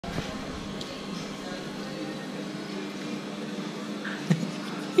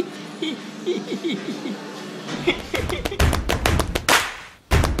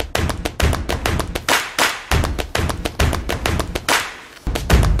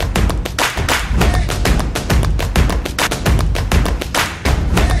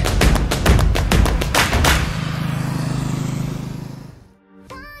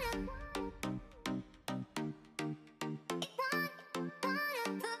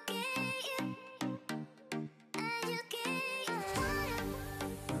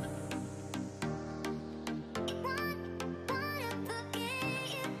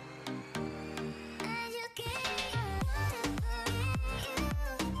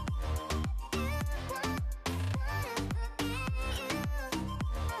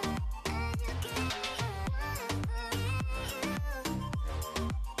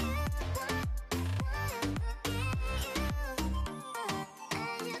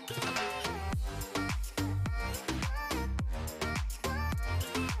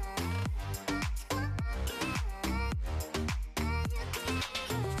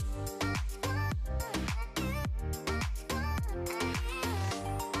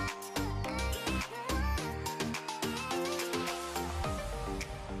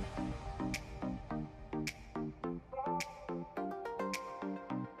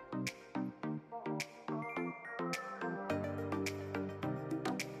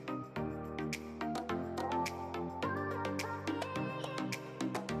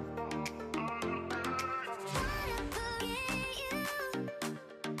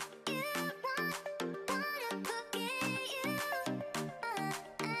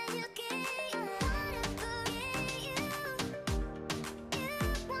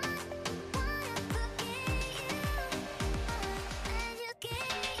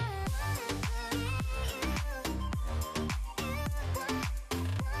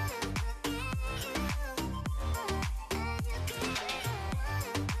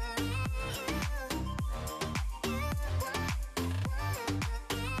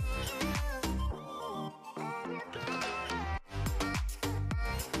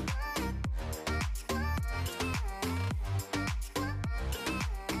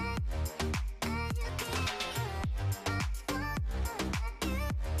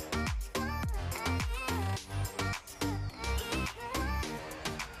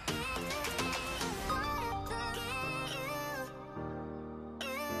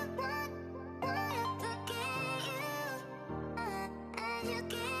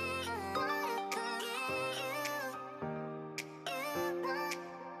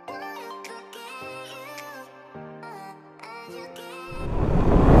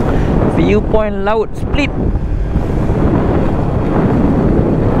Viewpoint laut split.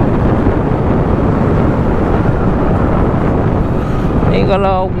 Ni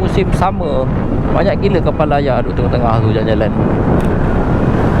kalau musim sama, banyak gila kapal layar duduk tengah-tengah tu jalan-jalan.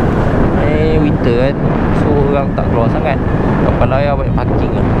 Ni winter kan, so orang tak keluar sangat. Kapal layar banyak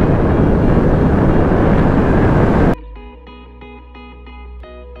parking kan.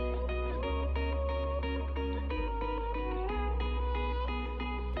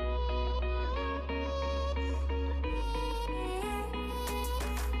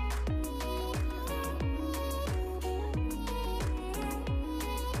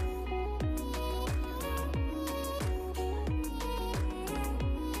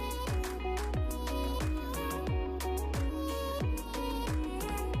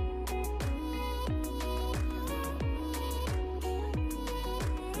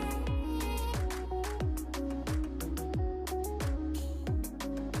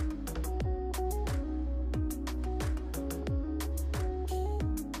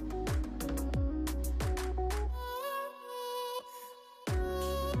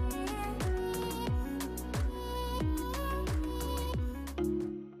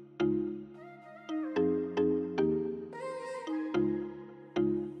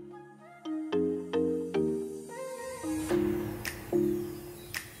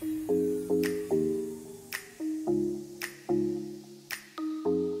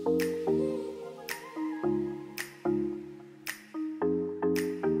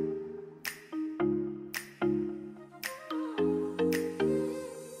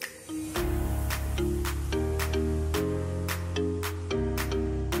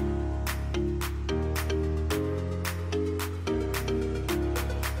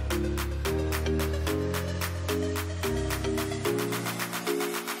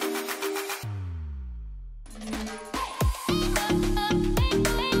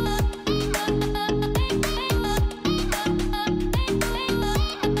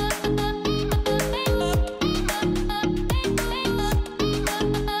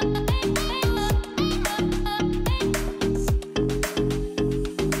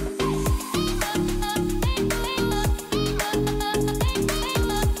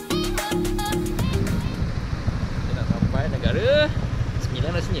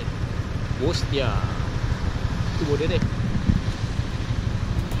 BOSNIA. Itu border dia.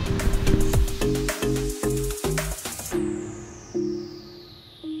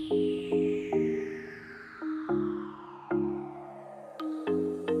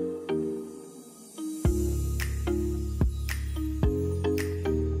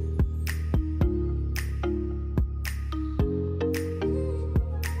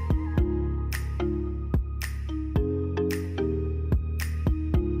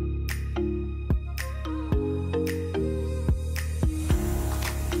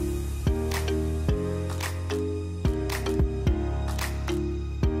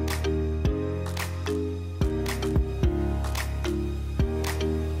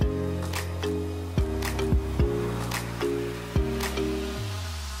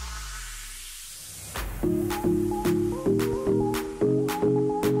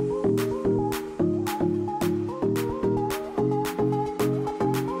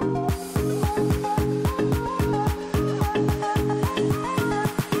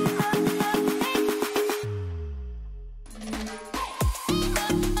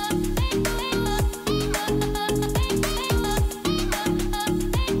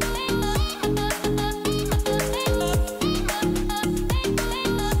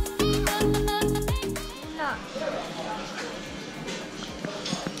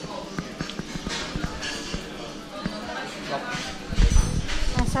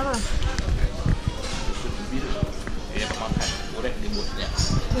 Sama. Dia makan burek di botnya.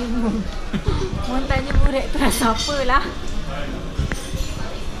 Mau tanya burek tu rasa apa lah?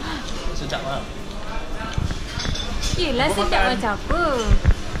 Sedap lah. Yelah sedap macam apa?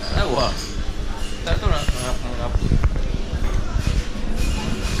 Tahu lah. Tak tahu nak mengapa.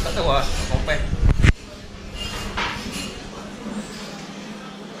 Tak tahu lah. Compare.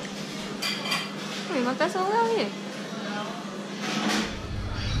 Makan seorang je.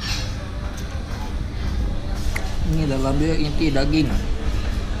 Ini dalam dia inti daging.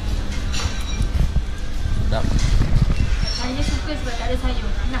 Sedap. Saya suka sebab tak ada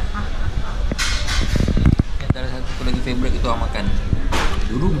sayur. Nah. Yang ada satu lagi favourite itu orang makan.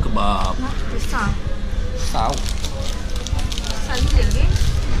 Durum kebab. Nah, besar. Sau. Besar gila ke?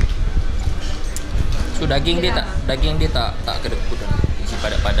 So daging dia tak kedekut. Isi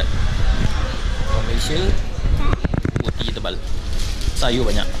padat-padat. Orang Malaysia roti tebal. Sayur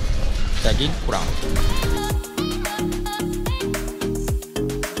banyak. Daging kurang.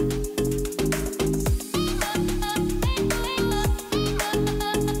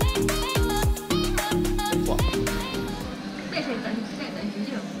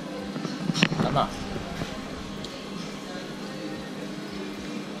 Tak nak.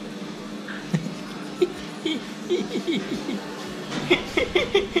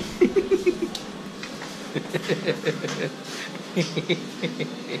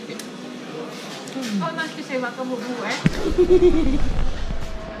 Oh, nanti saya makan bubu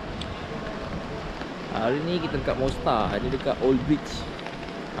Hari ni kita dekat MOSTAR. Ini dekat Old Bridge.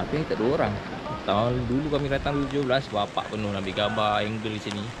 Tapi tak ada orang. Tahun dulu kami datang 2017, bapak penuh ambil gambar angle di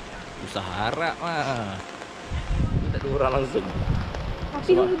sini. Susah harap lah. Tak ada orang langsung.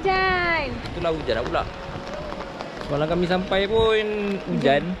 Tapi hujan. Itulah hujan lah pula. Semalam kami sampai pun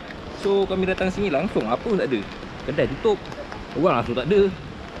hujan. So kami datang sini langsung apa pun tak ada. Kedai tutup. Orang langsung tak ada.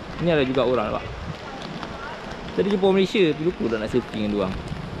 Ni ada juga orang pak. Tadi jumpa orang Malaysia. Tapi lupa dah nak selfie dengan diorang.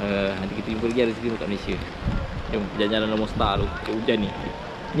 Nanti kita jumpa lagi ada sini kat Malaysia. Jom jalan-jalan dalam MOSTAR tu. Hujan ni.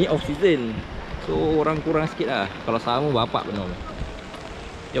 Ni off season. So orang kurang sikit lah. Kalau sama bapak penuh.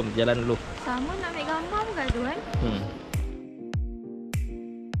 Jom jalan dulu. Sama nak ambil gambar bukan tu kan?